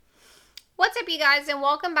up, you guys, and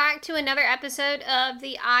welcome back to another episode of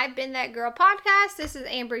the I've Been That Girl podcast. This is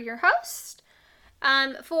Amber, your host.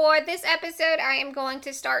 For this episode, I am going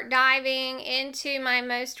to start diving into my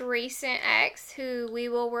most recent ex, who we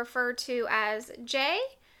will refer to as Jay.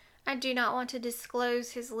 I do not want to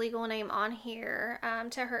disclose his legal name on here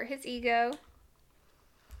to hurt his ego.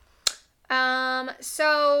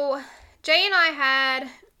 So Jay and I had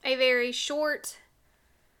a very short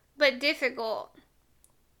but difficult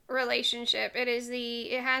relationship. It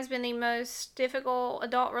has been the most difficult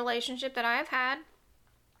adult relationship that I have had.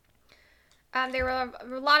 There were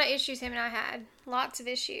a lot of issues him and I had. Lots of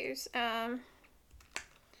issues. And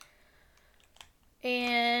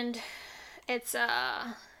it's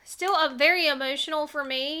still very emotional for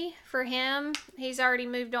me. For him, he's already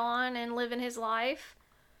moved on and living his life.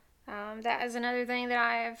 That is another thing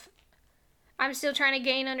that I'm still trying to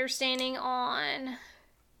gain understanding on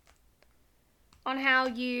how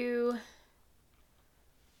you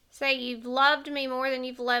say you've loved me more than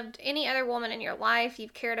you've loved any other woman in your life.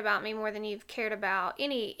 You've cared about me more than you've cared about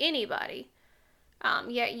anybody.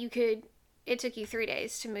 Yet it took you 3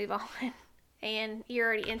 days to move on, and you're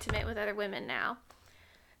already intimate with other women now.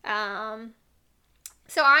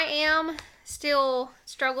 So I am still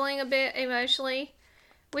struggling a bit emotionally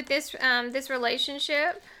with this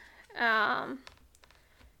relationship.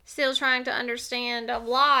 Still trying to understand a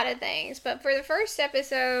lot of things. But for the first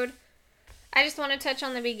episode, I just want to touch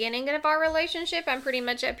on the beginning of our relationship. I'm pretty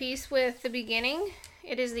much at peace with the beginning.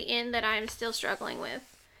 It is the end that I'm still struggling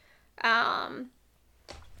with. Ow,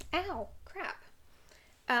 crap.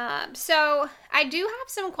 So I do have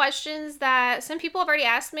some questions that some people have already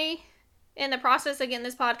asked me in the process of getting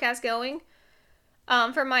this podcast going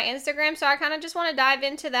for my Instagram. So I kind of just want to dive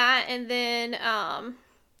into that, and then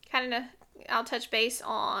I'll touch base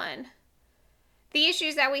on the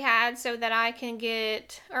issues that we had so that I can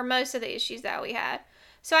get, or most of the issues that we had,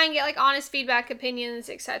 so I can get like honest feedback, opinions,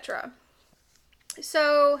 etc.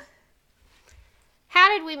 So, how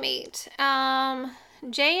did we meet?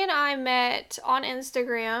 Jay and I met on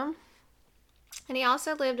Instagram, and he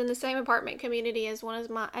also lived in the same apartment community as one of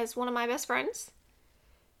my best friends.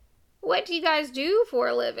 What do you guys do for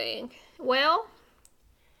a living? Well,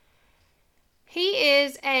 he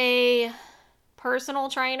is a personal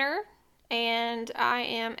trainer, and I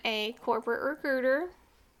am a corporate recruiter.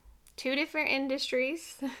 Two different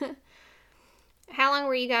industries. How long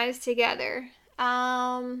were you guys together?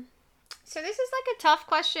 So this is like a tough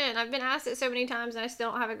question. I've been asked it so many times and I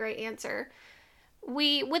still don't have a great answer.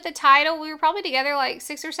 With the title, we were probably together like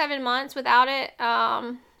 6 or 7 months. Without it,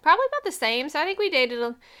 probably about the same. So I think we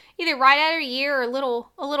dated either right at a year or a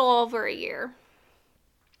little over a year.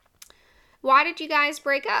 Why did you guys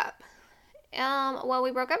break up? Well,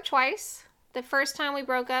 we broke up twice. The first time we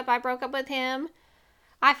broke up, I broke up with him.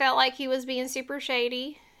 I felt like he was being super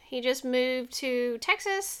shady. He just moved to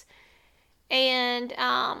Texas, and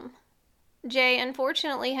Jay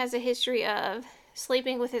unfortunately has a history of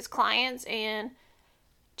sleeping with his clients and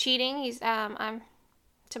cheating. He's to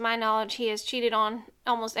my knowledge, he has cheated on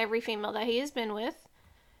almost every female that he has been with.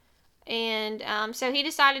 And so he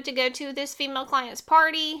decided to go to this female client's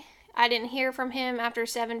party. I didn't hear from him after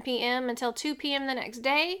 7 p.m. until 2 p.m. the next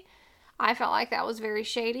day. I felt like that was very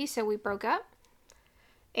shady, so we broke up.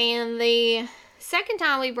 And the second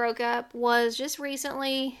time we broke up was just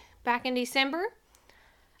recently, back in December.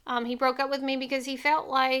 He broke up with me because he felt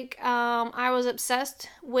like I was obsessed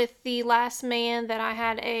with the last man that I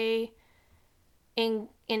had a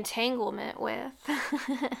entanglement with.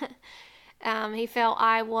 He felt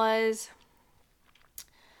I was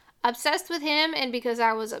obsessed with him, and because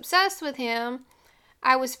I was obsessed with him,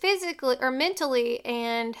 I was physically or mentally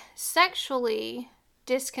and sexually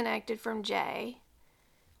disconnected from Jay,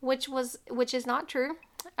 which is not true,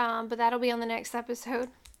 but that'll be on the next episode.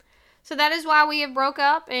 So that is why we have broke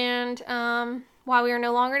up, and why we are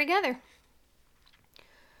no longer together.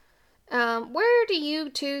 Where do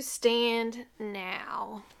you two stand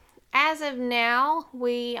now? As of now,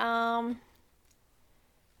 we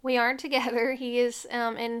aren't together. He is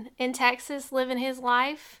in Texas living his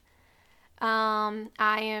life. I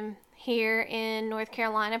am here in North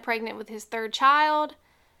Carolina pregnant with his third child.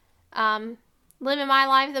 Living my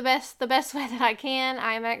life the best way that I can.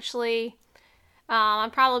 I am actually I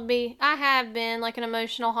have been like an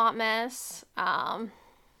emotional hot mess.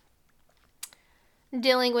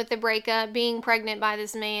 Dealing with the breakup, being pregnant by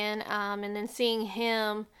this man, and then seeing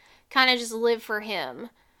him kind of just live for him.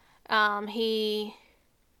 He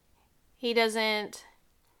doesn't,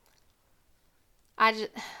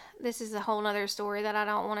 this is a whole nother story that I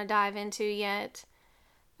don't want to dive into yet.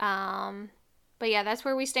 But yeah, that's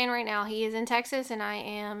where we stand right now. He is in Texas and I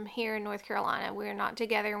am here in North Carolina. We're not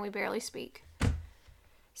together and we barely speak.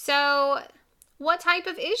 So, what type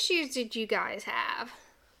of issues did you guys have?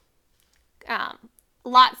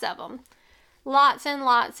 Lots of them. Lots and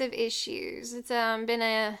lots of issues. It's been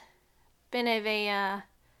a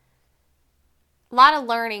lot of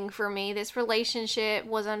learning for me. This relationship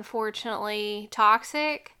was unfortunately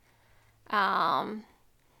toxic. But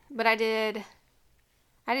I did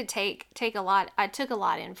take a lot. I took a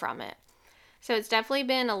lot in from it. So it's definitely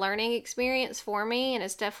been a learning experience for me, and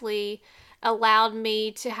it's definitely allowed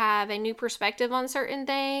me to have a new perspective on certain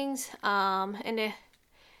things. And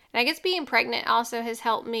I guess being pregnant also has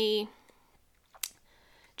helped me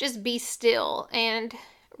just be still and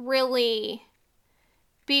really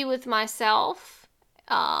be with myself,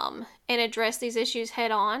 and address these issues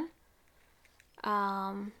head on.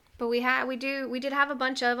 But we did have a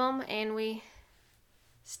bunch of them, and we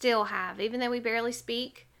still have, even though we barely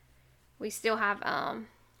speak, we still have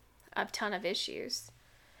a ton of issues.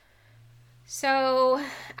 So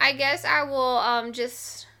I guess I will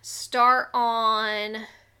just start on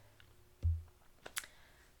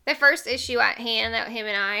the first issue at hand that him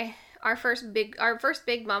and I, our first big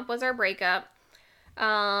bump was our breakup.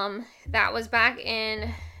 That was back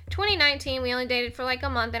in 2019. We only dated for like a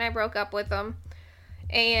month and I broke up with him.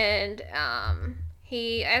 And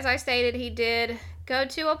he, as I stated, he did go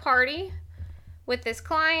to a party with this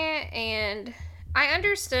client, and I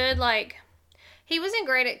understood, like, he wasn't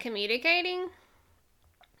great at communicating,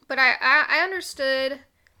 but I understood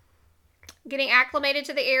getting acclimated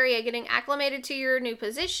to the area, getting acclimated to your new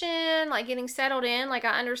position, like getting settled in. Like,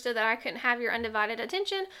 I understood that I couldn't have your undivided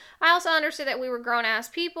attention. I also understood that we were grown-ass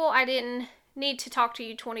people. I didn't need to talk to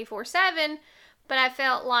you 24/7, but I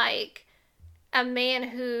felt like a man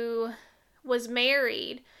who was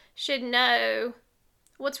married should know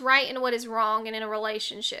what's right and what is wrong in a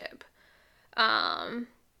relationship.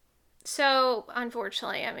 So,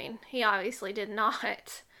 unfortunately, I mean, he obviously did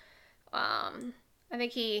not. I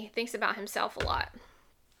think he thinks about himself a lot.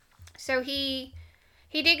 So he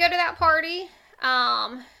did go to that party,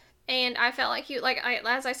 and I felt like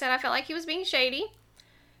as I said, I felt like he was being shady,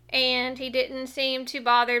 and he didn't seem too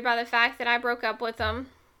bothered by the fact that I broke up with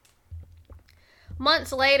him.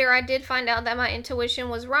 Months later, I did find out that my intuition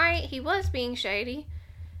was right. He was being shady.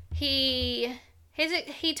 He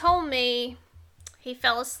told me he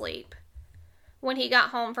fell asleep when he got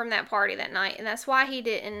home from that party that night, and that's why he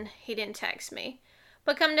didn't text me.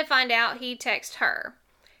 But come to find out, he texted her.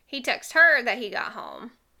 He texted her that he got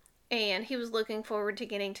home, and he was looking forward to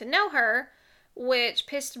getting to know her, which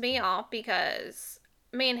pissed me off because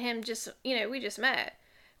me and him we just met.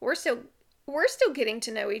 We're still getting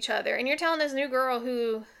to know each other, and you're telling this new girl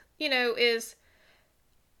who, is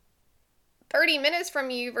 30 minutes from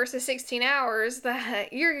you versus 16 hours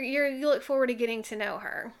that you look forward to getting to know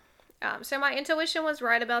her. So my intuition was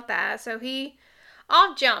right about that. So he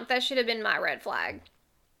off jumped. That should have been my red flag.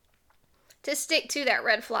 To stick to that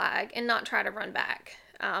red flag and not try to run back.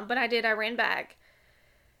 But I did. I ran back.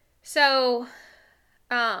 So,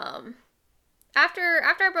 after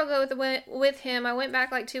I broke up with him, I went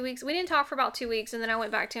back like 2 weeks. We didn't talk for about 2 weeks, and then I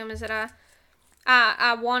went back to him and said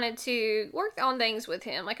I wanted to work on things with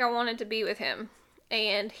him. Like, I wanted to be with him.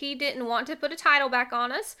 And he didn't want to put a title back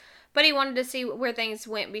on us, but he wanted to see where things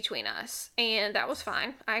went between us. And that was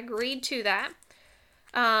fine. I agreed to that.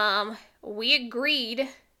 We agreed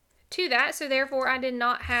to that, so therefore I did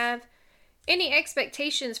not have any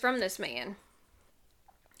expectations from this man.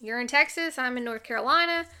 You're in Texas, I'm in North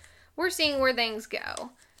Carolina. We're seeing where things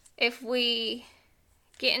go. If we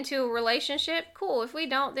get into a relationship, cool. If we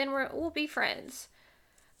don't, then we'll be friends.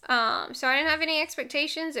 So I didn't have any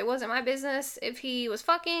expectations. It wasn't my business if he was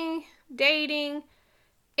fucking, dating.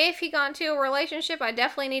 If he got into a relationship, I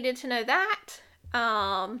definitely needed to know that.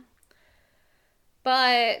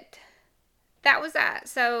 But that was that.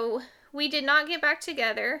 So we did not get back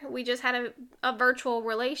together. We just had a virtual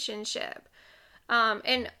relationship.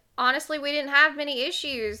 And honestly, we didn't have many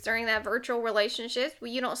issues during that virtual relationship.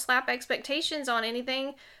 You don't slap expectations on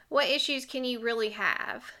anything. What issues can you really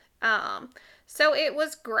have? So it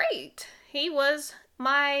was great. He was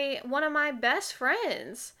one of my best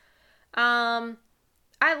friends. I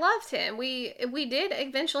loved him. We did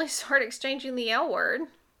eventually start exchanging the L word.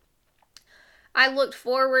 I looked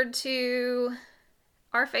forward to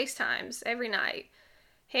our FaceTimes every night.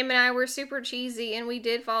 Him and I were super cheesy, and we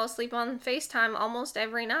did fall asleep on FaceTime almost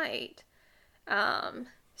every night.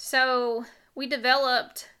 So we did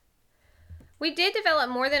develop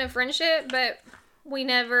more than a friendship, but we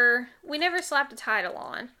never slapped a title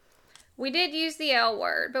on. We did use the L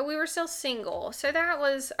word, but we were still single. So that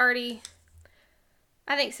was already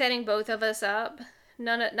I think setting both of us up.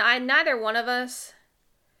 Neither one of us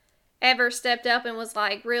ever stepped up and was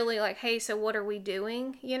like, really like, hey, so what are we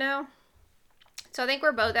doing, you know? So I think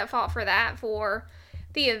we're both at fault for that, for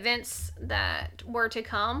the events that were to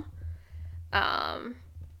come.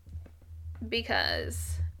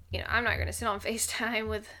 Because, you know, I'm not going to sit on FaceTime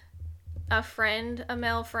with a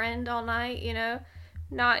male friend all night, you know?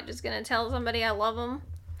 Not just going to tell somebody I love them.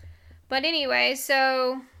 But anyway,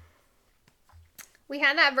 so we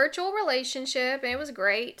had that virtual relationship, and it was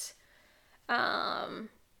great.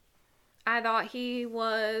 I thought he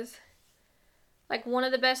was like one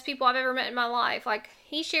of the best people I've ever met in my life. Like,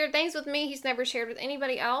 he shared things with me he's never shared with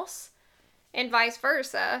anybody else, and vice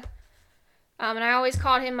versa. And I always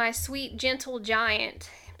called him my sweet, gentle giant,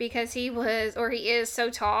 because he is so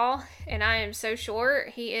tall, and I am so short.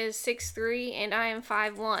 He is 6'3", and I am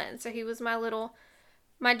 5'1", so he was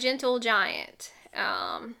my gentle giant.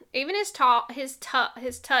 Even his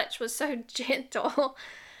touch was so gentle.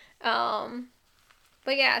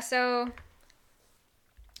 But yeah, so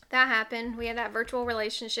that happened. We had that virtual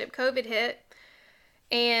relationship. COVID hit,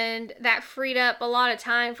 and that freed up a lot of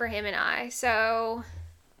time for him and I. So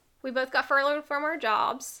we both got furloughed from our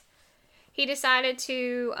jobs. He decided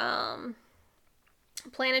to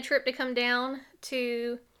plan a trip to come down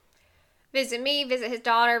to visit me, visit his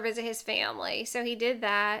daughter, visit his family. So he did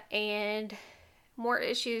that, and more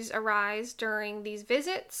issues arise during these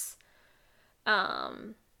visits.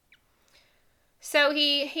 So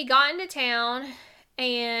he got into town,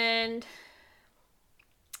 and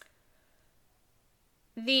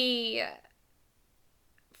the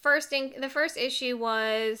first issue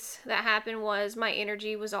that happened was my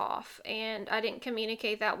energy was off, and I didn't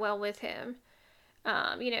communicate that well with him.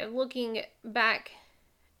 You know, looking back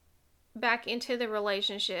into the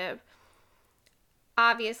relationship,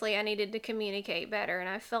 obviously I needed to communicate better, and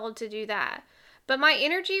I failed to do that. But my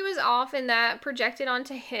energy was off, and that projected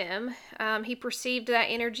onto him. He perceived that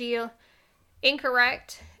energy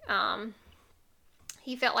incorrect.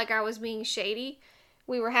 He felt like I was being shady.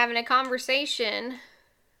 We were having a conversation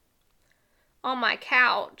on my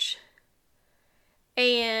couch,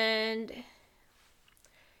 and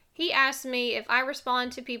he asked me if I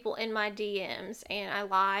respond to people in my DMs, and I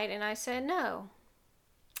lied, and I said no,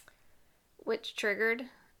 which triggered,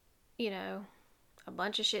 you know, a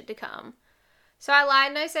bunch of shit to come. So I lied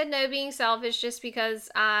and I said no, being selfish, just because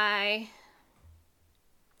I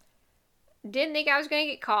didn't think I was going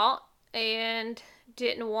to get caught and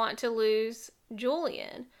didn't want to lose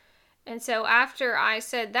Julian. And so after I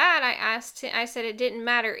said that, I said it didn't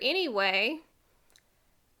matter anyway,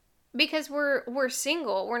 because we're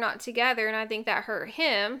single, we're not together, and I think that hurt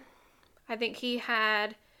him. I think he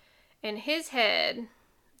had in his head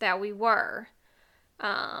that we were.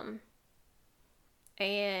 And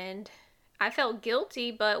I felt guilty,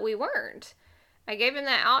 but we weren't. I gave him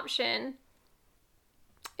that option,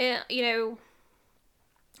 you know,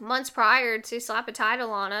 months prior, to slap a title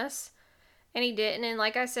on us, and he didn't. And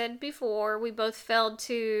like I said before, we both failed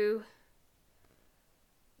to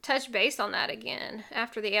touch base on that again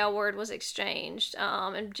after the L word was exchanged,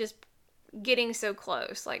 and just getting so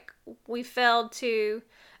close. Like, we failed to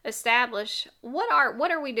establish what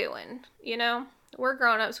are we doing, you know? We're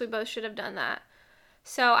grown-ups, we both should have done that.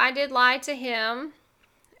 So I did lie to him,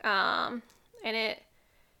 and it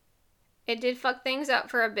did fuck things up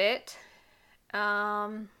for a bit.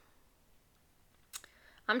 I'm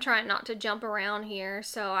trying not to jump around here.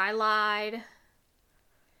 So I lied.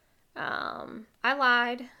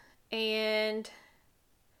 And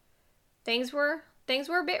things were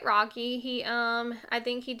a bit rocky. He, I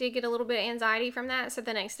think he did get a little bit of anxiety from that. So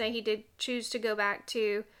the next day he did choose to go back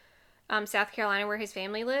to South Carolina, where his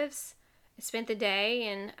family lives. I spent the day,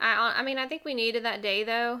 and I mean, I think we needed that day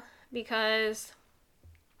though, because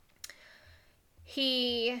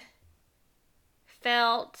he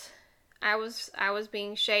felt I was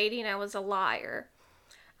being shady and I was a liar.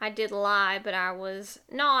 I did lie, but I was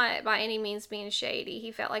not by any means being shady.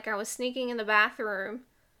 He felt like I was sneaking in the bathroom,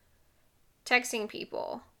 texting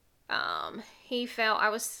people. He felt I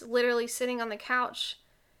was literally sitting on the couch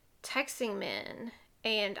texting men,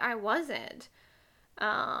 and I wasn't.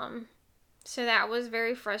 So that was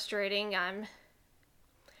very frustrating.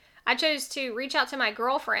 I chose to reach out to my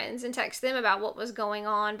girlfriends and text them about what was going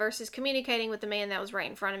on, versus communicating with the man that was right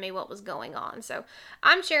in front of me what was going on. So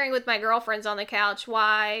I'm sharing with my girlfriends on the couch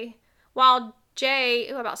while Jay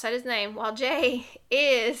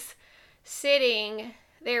is sitting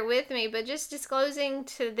there with me, but just disclosing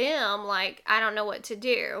to them, like, I don't know what to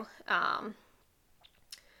do.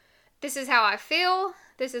 This is how I feel.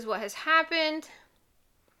 This is what has happened.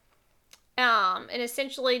 and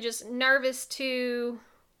essentially just nervous to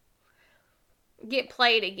get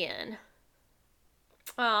played again.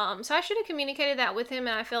 So I should have communicated that with him,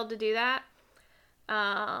 and I failed to do that.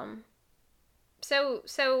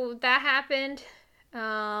 So that happened.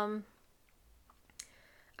 I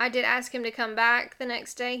did ask him to come back the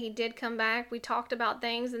next day. He did come back. We talked about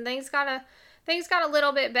things, and things got a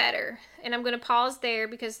little bit better. And I'm going to pause there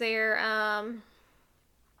because there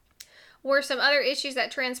were some other issues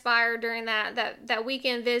that transpired during that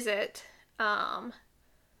weekend visit.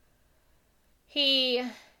 He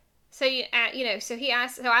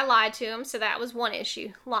asked, so I lied to him, so that was one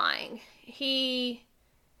issue, lying. He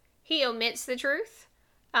omits the truth.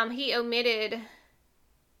 He omitted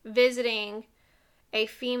visiting a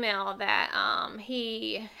female that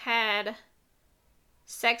he had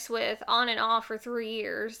sex with on and off for 3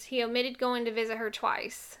 years. He omitted going to visit her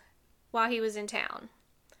twice while he was in town,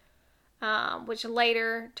 which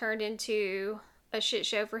later turned into a shit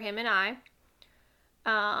show for him and I.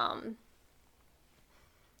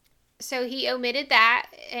 So he omitted that,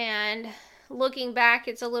 and looking back,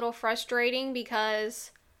 it's a little frustrating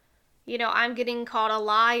because, I'm getting called a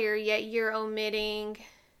liar, yet you're omitting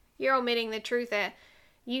the truth that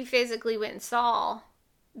you physically went and saw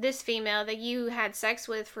this female that you had sex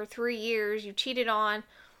with for 3 years. You cheated on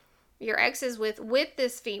your exes with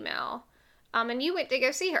this female, and you went to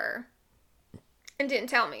go see her and didn't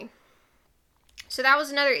tell me. So that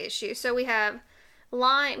was another issue. So we have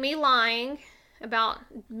me lying about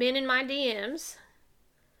men in my DMs.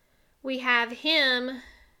 We have him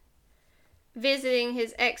visiting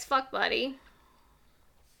his ex-fuck buddy.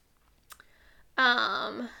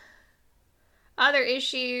 Other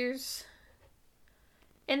issues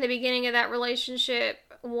in the beginning of that relationship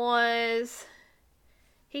was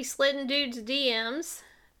he slid in dudes' DMs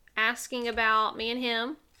asking about me and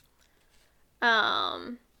him.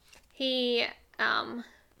 He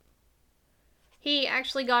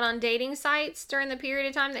actually got on dating sites during the period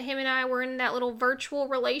of time that him and I were in that little virtual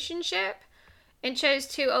relationship and chose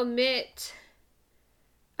to omit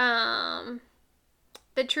the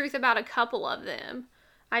truth about a couple of them.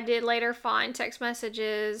 I did later find text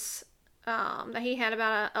messages that he had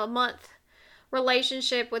about a month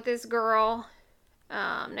relationship with this girl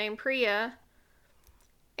named Priya,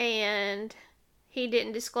 and he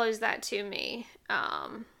didn't disclose that to me.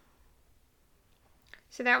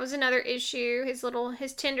 So that was another issue.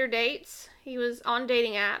 His Tinder dates. He was on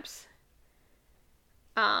dating apps.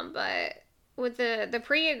 But with the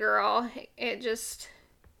Priya girl, it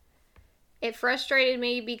frustrated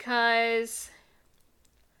me because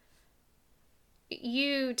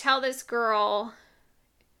you tell this girl,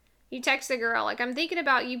 you text the girl, like, I'm thinking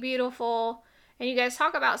about you, beautiful, and you guys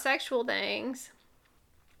talk about sexual things,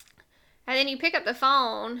 and then you pick up the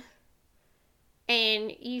phone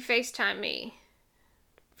and you FaceTime me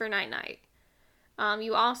for night.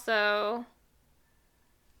 You also,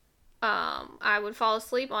 I would fall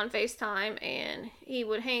asleep on FaceTime and he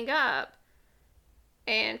would hang up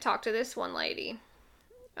and talk to this one lady.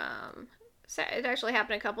 So it actually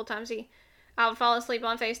happened a couple times. I would fall asleep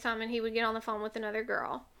on FaceTime and he would get on the phone with another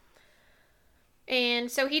girl.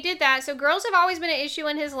 And so he did that. So girls have always been an issue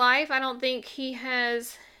in his life. I don't think he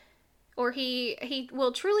has, or he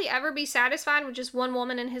will truly ever be satisfied with just one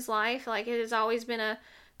woman in his life. Like, it has always been a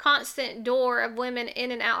constant door of women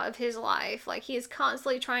in and out of his life. Like, he is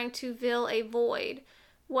constantly trying to fill a void.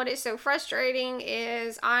 What is so frustrating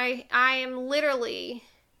is I am literally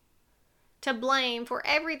to blame for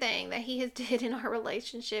everything that he has did in our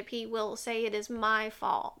relationship. He will say it is my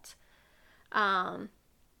fault.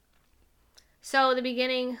 So the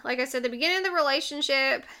beginning, like I said, the beginning of the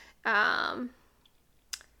relationship,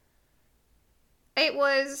 it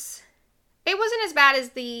wasn't as bad as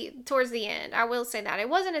towards the end. I will say that. It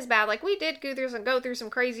wasn't as bad. Like, we did go through some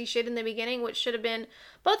crazy shit in the beginning, which should have been,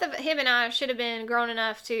 both of him and I should have been grown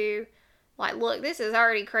enough to, like, look, this is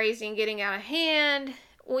already crazy and getting out of hand.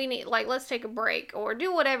 We need, like, let's take a break or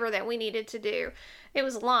do whatever that we needed to do. It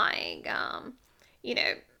was lying.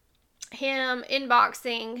 Him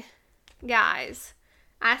inboxing guys,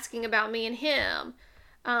 asking about me and him.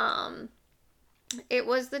 It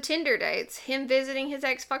was the Tinder dates, him visiting his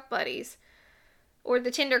ex-fuck buddies, or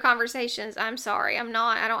the Tinder conversations. I'm sorry,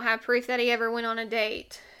 I don't have proof that he ever went on a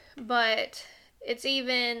date, but it's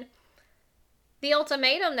even the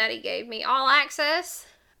ultimatum that he gave me, all access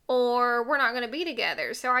or we're not going to be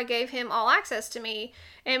together. So I gave him all access to me,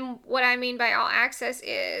 and what I mean by all access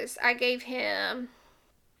is I gave him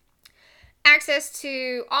access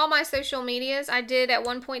to all my social medias. I did at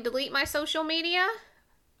one point delete my social media,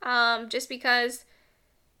 just because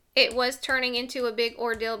it was turning into a big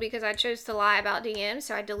ordeal because I chose to lie about DMs,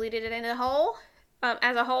 so I deleted it in a whole,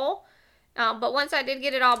 as a whole. But once I did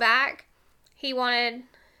get it all back, he wanted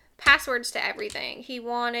passwords to everything.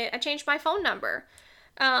 I changed my phone number.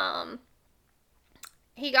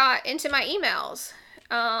 He got into my emails.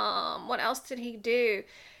 What else did he do?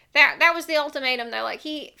 That was the ultimatum though. Like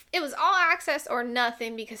it was all access or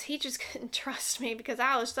nothing because he just couldn't trust me because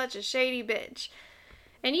I was such a shady bitch.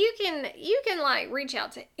 And you can like reach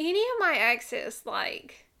out to any of my exes.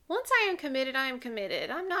 Like, once I am committed, I am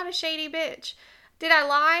committed. I'm not a shady bitch. Did I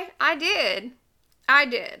lie? I did.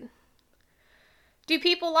 Do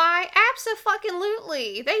people lie?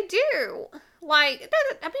 Abso-fucking-lutely. They do. Like, it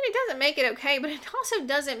doesn't make it okay, but it also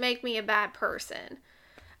doesn't make me a bad person.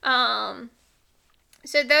 So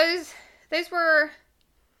those were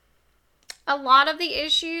a lot of the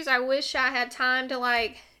issues. I wish I had time to,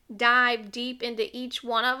 like, dive deep into each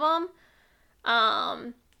one of them.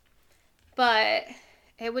 But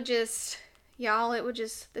it would just,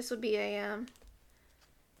 this would be a,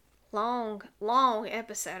 long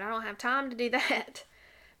episode. I don't have time to do that.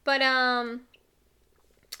 But,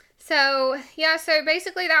 so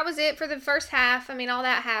basically that was it for the first half. I mean, all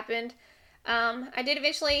that happened. I did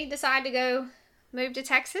eventually decide to go move to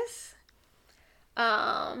Texas,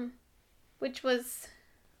 which was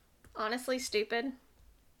honestly stupid.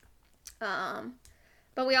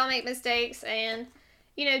 But we all make mistakes, and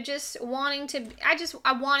just wanting to,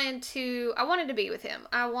 I wanted to be with him.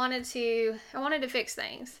 I wanted to fix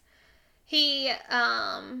things. He,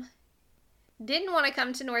 didn't want to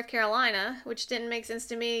come to North Carolina, which didn't make sense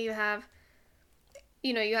to me. You have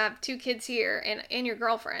 2 kids here and your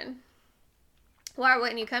girlfriend. Why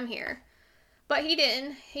wouldn't you come here? But he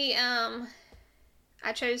didn't.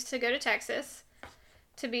 I chose to go to Texas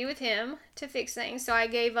to be with him, to fix things. So I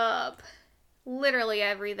gave up literally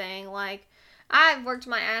everything. Like, I've worked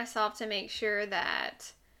my ass off to make sure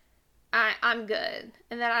that I'm good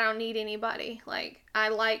and that I don't need anybody. Like, I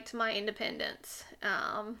liked my independence.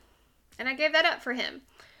 And I gave that up for him.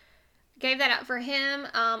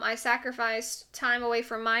 I sacrificed time away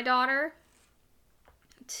from my daughter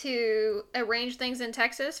to arrange things in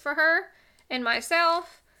Texas for her and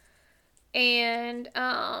myself. And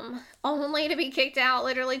only to be kicked out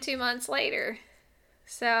literally 2 months later.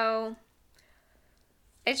 So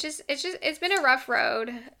it's been a rough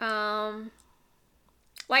road.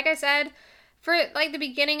 Like I said, for like the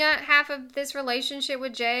beginning half of this relationship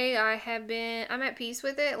with Jay, I'm at peace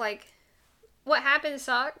with it. Like, what happened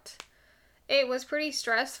sucked. It was pretty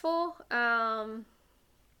stressful.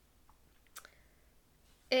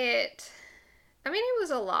 It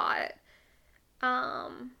was a lot.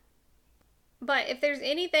 But if there's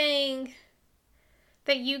anything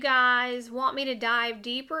that you guys want me to dive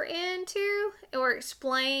deeper into or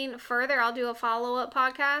explain further, I'll do a follow-up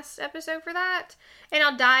podcast episode for that. And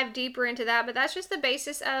I'll dive deeper into that. But that's just the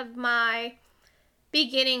basis of my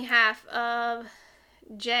beginning half of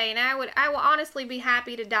Jay. And I will honestly be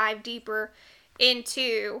happy to dive deeper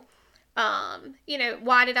into,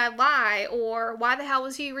 why did I lie? Or why the hell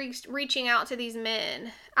was he reaching out to these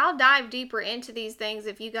men? I'll dive deeper into these things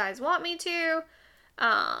if you guys want me to.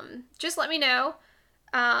 Just let me know.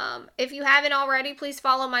 If you haven't already, please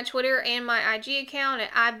follow my Twitter and my IG account at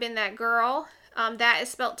I've Been That Girl. That is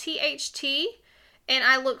spelled THT. And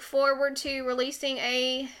I look forward to releasing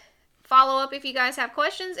a follow-up if you guys have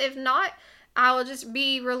questions. If not, I will just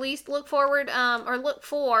look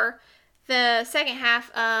for the second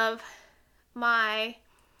half of my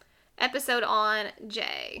episode on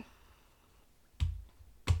Jay.